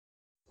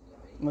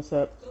What's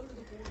up?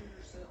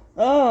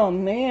 Oh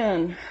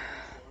man.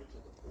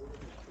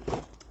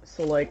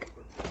 So like,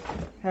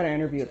 had an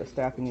interview at the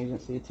staffing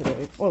agency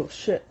today. Oh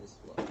shit.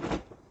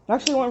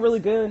 Actually went really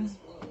good.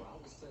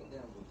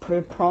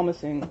 Pretty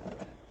promising.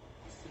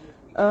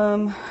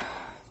 Um.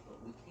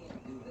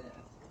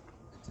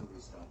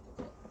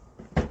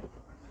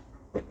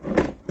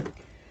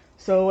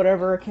 So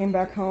whatever, I came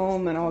back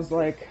home and I was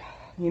like,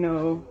 you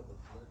know,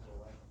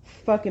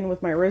 fucking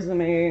with my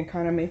resume and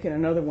kind of making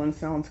another one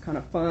sounds kind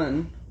of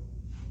fun.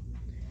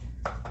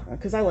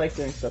 Because I like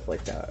doing stuff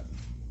like that.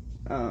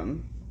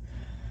 And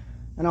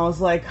I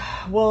was like,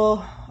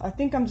 well, I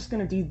think I'm just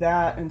going to do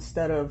that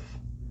instead of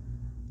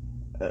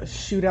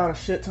shoot out a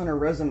shit ton of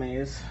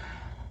resumes.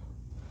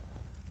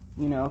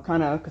 You know,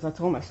 kind of, because I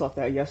told myself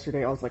that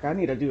yesterday. I was like, I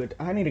need to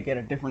get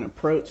a different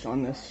approach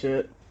on this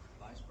shit.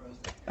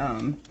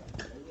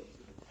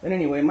 But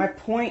anyway, my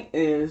point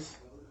is,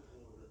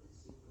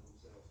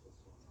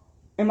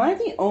 am I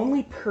the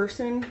only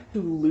person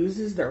who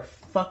loses their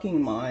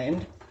fucking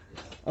mind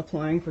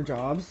applying for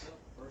jobs?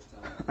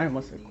 I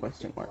almost said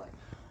question mark.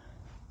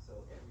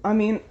 I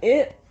mean,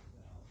 it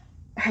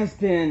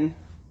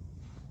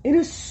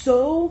is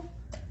so,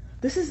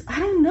 I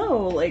don't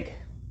know, like,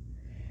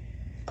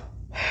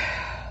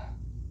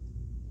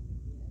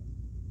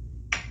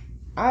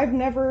 I've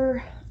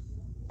never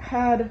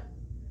had,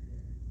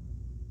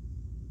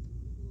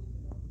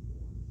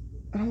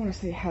 I don't want to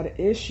say had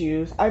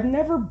issues. I've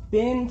never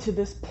been to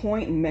this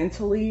point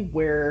mentally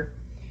where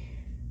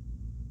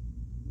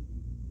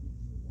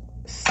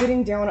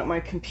sitting down at my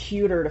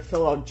computer to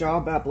fill out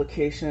job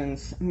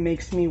applications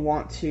makes me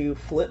want to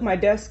flip my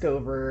desk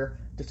over,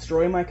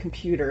 destroy my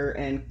computer,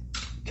 and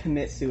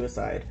commit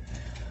suicide.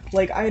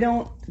 Like, I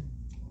don't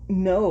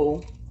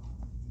know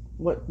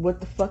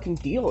what the fucking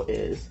deal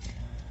is.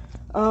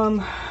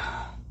 So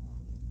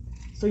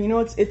you know,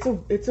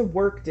 it's a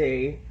work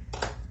day,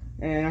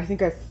 and I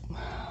think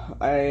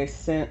I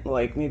sent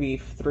like maybe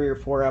 3 or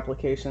 4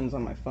 applications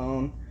on my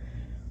phone,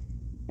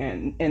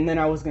 and then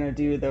I was gonna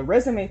do the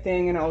resume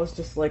thing, and I was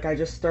just like, I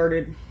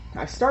started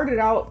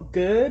out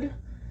good,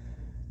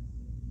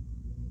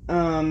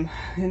 and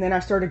then I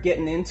started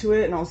getting into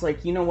it, and I was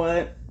like, you know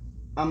what,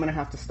 I'm gonna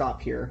have to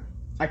stop here.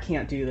 I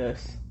can't do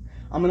this.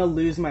 I'm gonna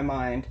lose my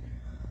mind.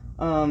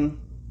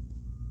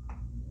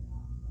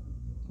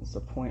 What's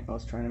the point I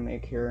was trying to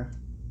make here?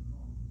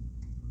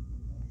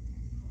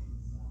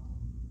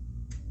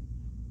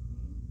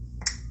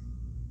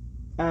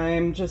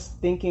 I'm just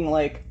thinking,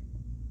 like,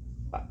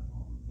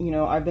 you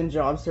know, I've been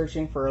job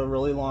searching for a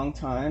really long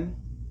time,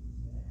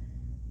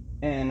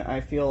 and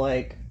I feel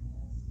like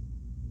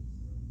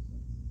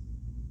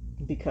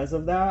because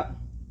of that,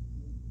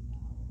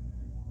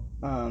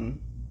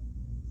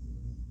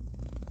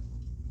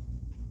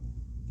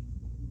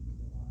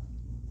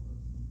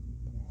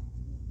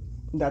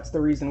 that's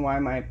the reason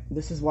why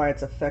this is why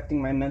it's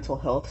affecting my mental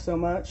health so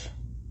much.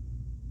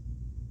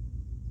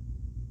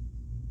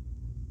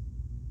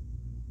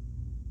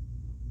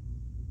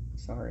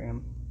 Sorry,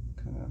 I'm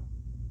kind of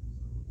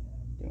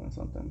doing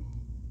something.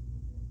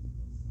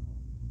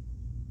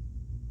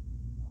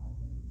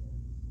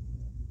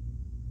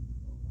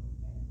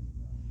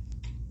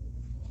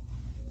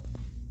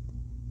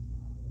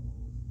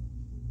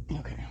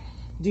 Okay.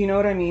 Do you know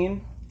what I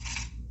mean?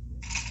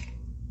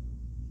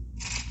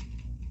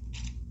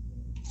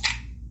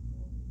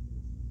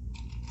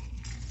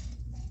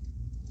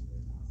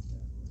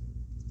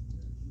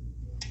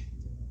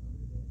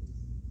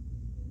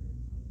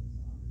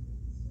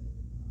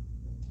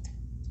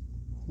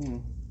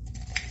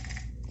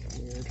 It's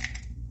weird.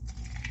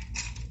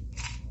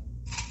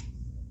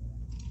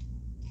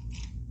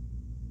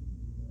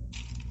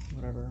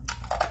 Whatever.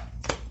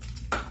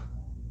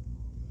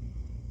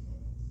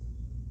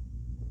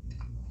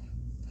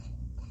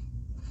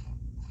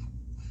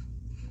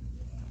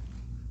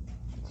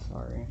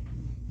 Sorry.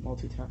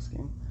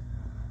 Multitasking.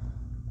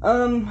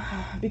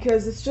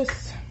 Because it's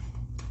just,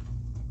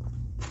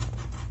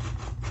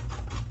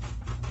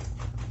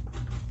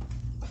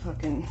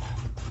 fucking,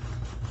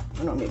 I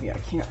don't know, maybe I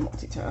can't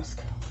multitask.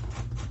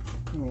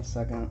 Give me a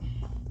second.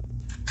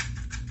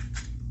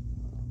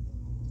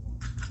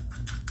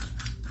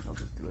 I'll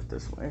just do it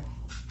this way.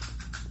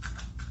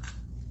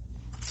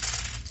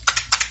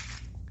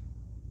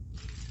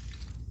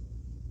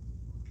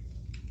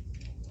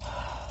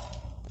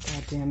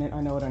 God damn it,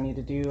 I know what I need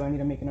to do. I need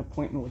to make an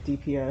appointment with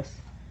DPS.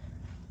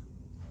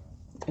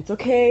 It's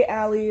okay,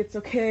 Allie, it's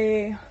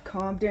okay.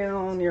 Calm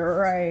down, you're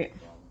alright.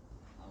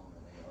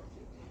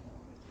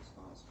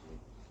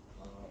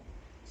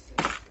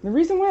 The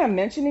reason why I'm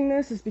mentioning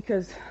this is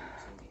because,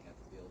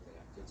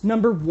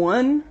 number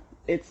one,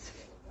 it's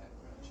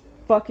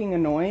fucking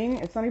annoying.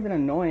 It's not even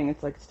annoying,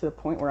 it's like, it's to the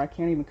point where I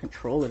can't even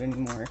control it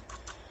anymore.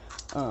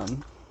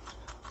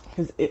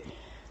 Because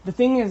the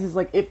thing is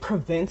like, it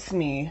prevents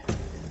me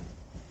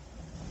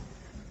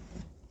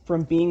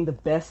from being the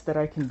best that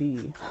I can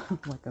be.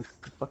 Like a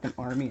fucking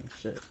army and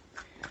shit.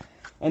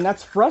 And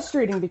that's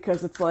frustrating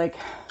because it's like,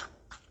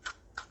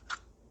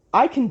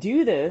 I can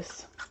do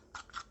this,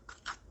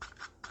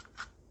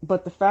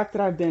 But the fact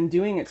that I've been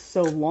doing it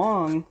so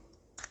long,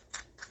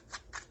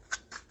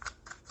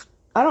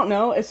 I don't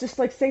know. It's just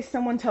like, say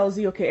someone tells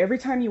you, okay, every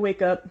time you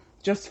wake up,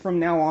 just from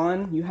now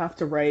on, you have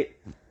to write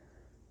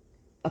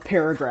a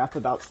paragraph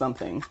about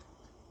something.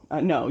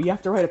 No, you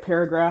have to write a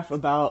paragraph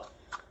about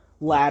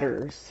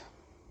ladders.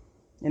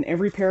 And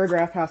every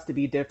paragraph has to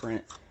be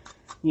different,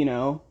 you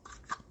know?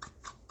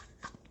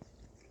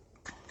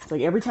 It's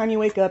like every time you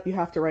wake up, you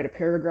have to write a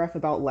paragraph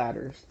about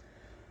ladders.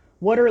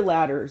 What are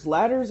ladders?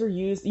 Ladders are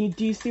used.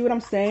 Do you see what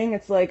I'm saying?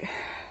 It's like,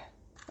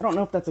 I don't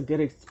know if that's a good,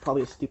 it's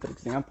probably a stupid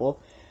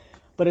example,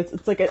 but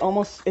it's like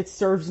it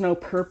serves no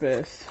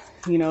purpose.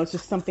 You know, it's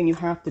just something you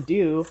have to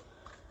do,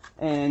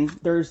 and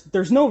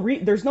there's no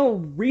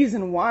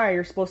reason why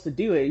you're supposed to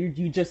do it.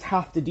 You just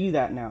have to do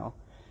that now.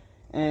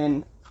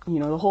 And you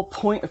know, the whole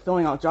point of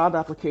filling out job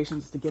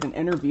applications is to get an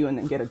interview and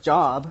then get a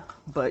job.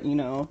 But you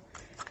know,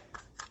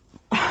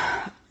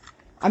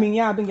 I mean,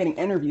 yeah, I've been getting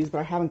interviews, but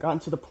I haven't gotten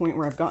to the point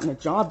where I've gotten a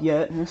job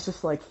yet. And it's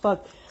just like,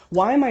 fuck,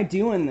 why am I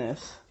doing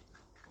this?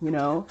 You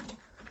know?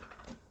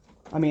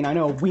 I mean, I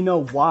know, we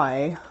know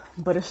why,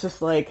 but it's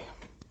just like,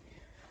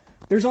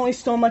 there's only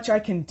so much I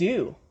can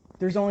do.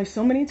 There's only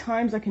so many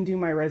times I can do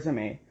my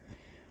resume.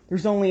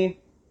 There's only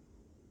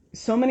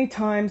so many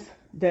times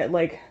that,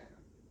 like,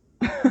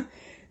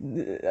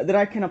 that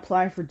I can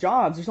apply for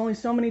jobs. There's only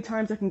so many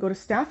times I can go to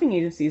staffing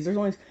agencies. There's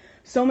only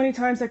so many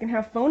times I can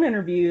have phone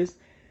interviews,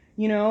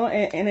 you know,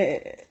 and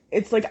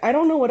it's like, I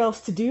don't know what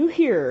else to do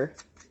here.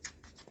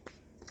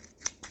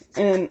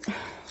 And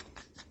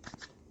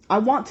I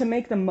want to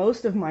make the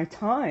most of my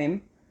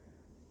time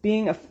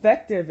being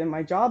effective in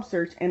my job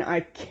search, and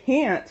I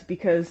can't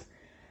because,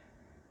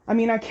 I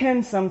mean, I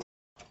can sometimes.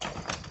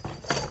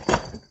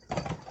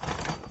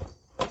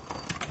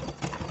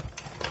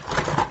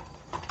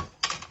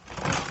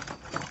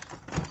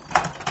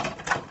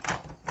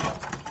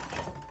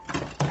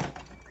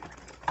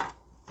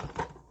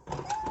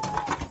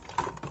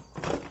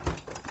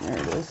 There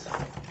it is.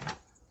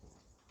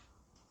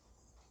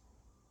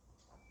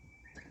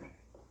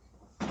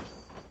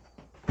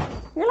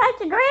 You like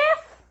the dress?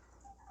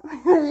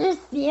 You're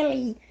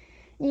silly.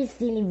 You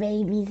silly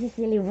babies. You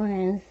silly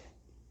ones.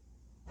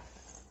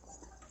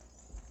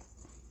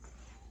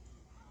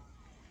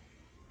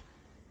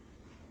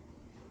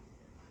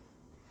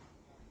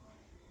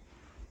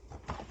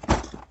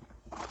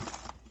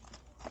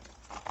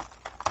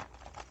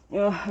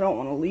 Ugh, I don't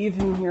want to leave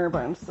him here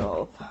by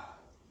himself.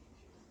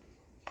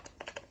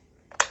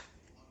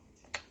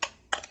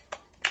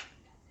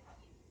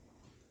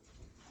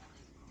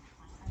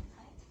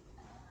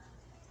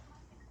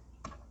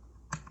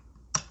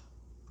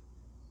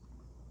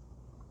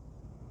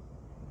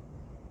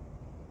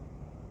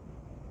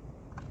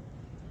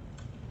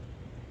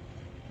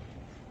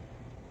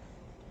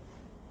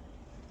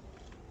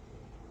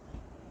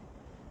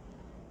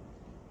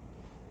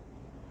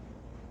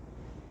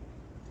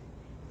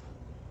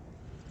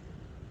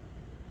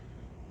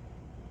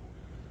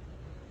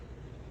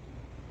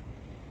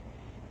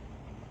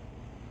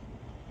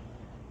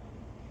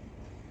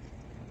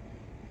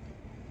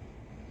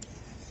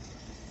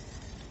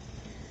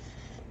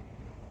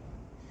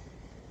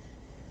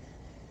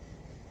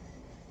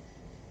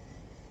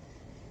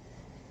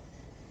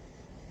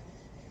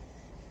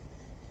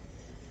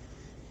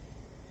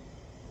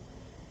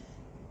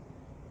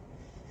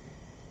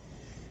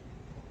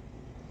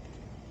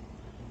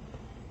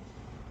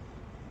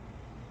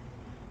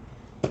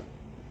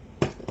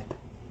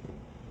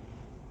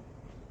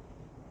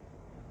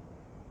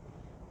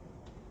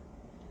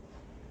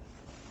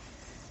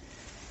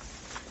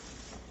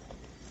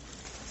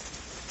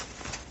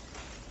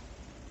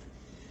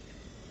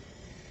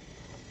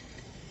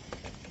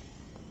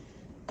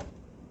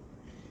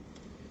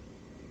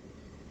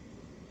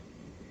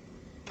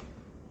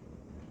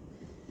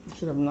 I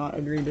should have not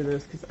agreed to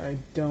this because I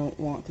don't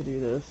want to do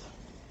this.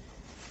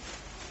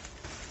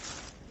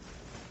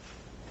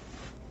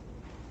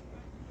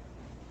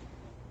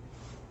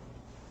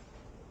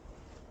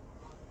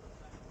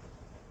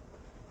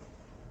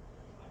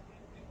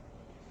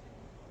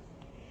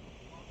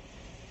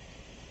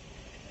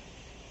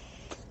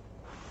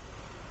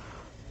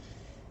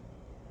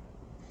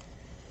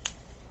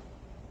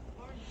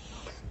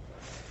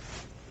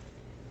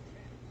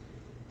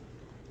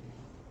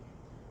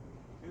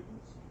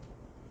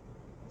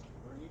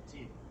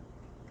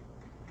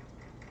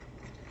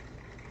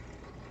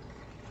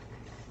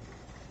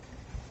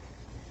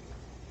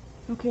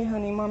 Okay,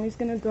 honey, mommy's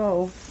gonna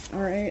go.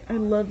 Alright? I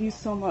love you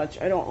so much.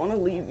 I don't want to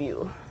leave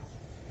you.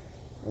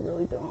 I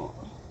really don't.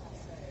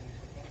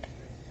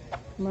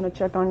 I'm gonna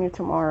check on you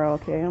tomorrow,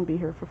 okay? I'll be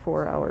here for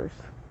 4 hours.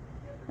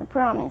 I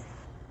promise.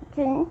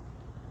 Okay?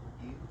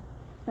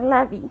 I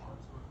love you.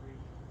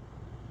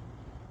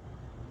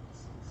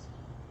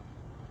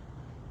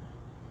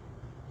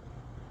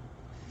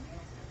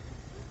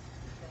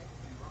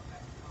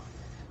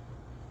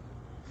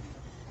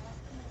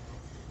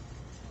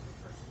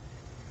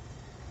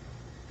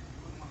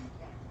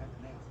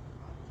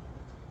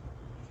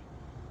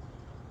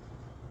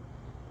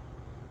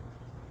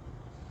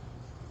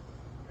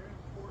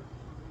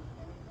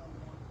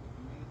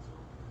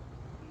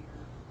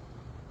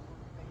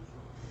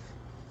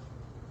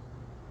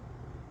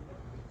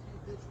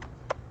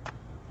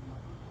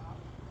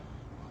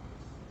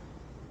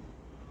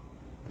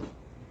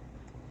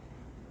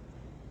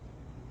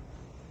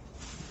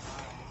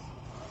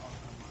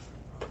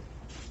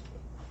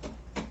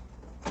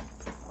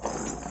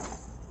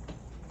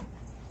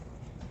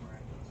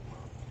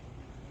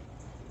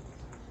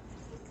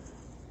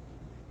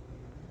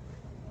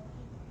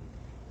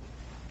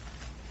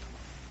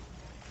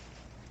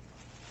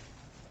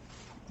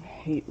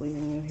 hate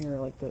leaving you here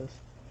like this.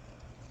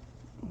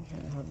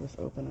 Okay, I have this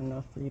open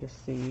enough for you to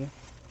see.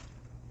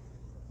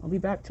 I'll be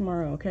back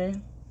tomorrow, okay?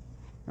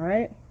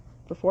 Alright?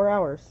 For 4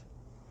 hours.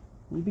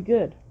 You'll be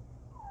good.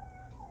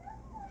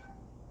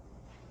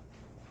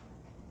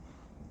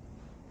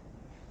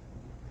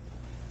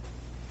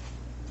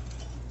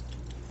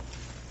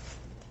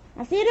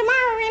 I'll see you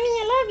tomorrow, Remy.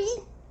 I love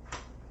you.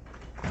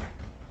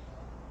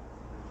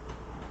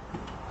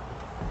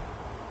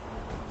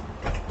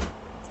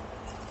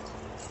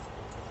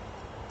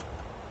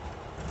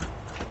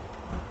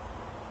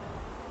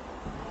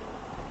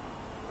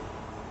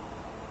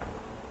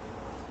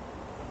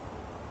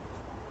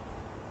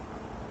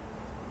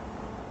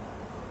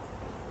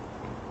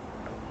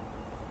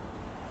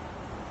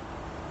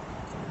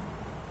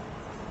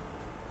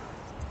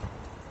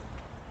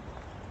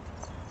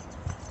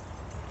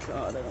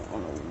 God, I don't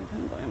want to leave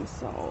him by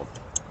himself.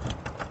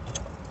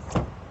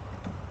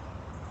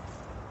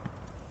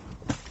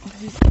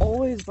 He's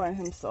always by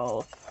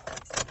himself.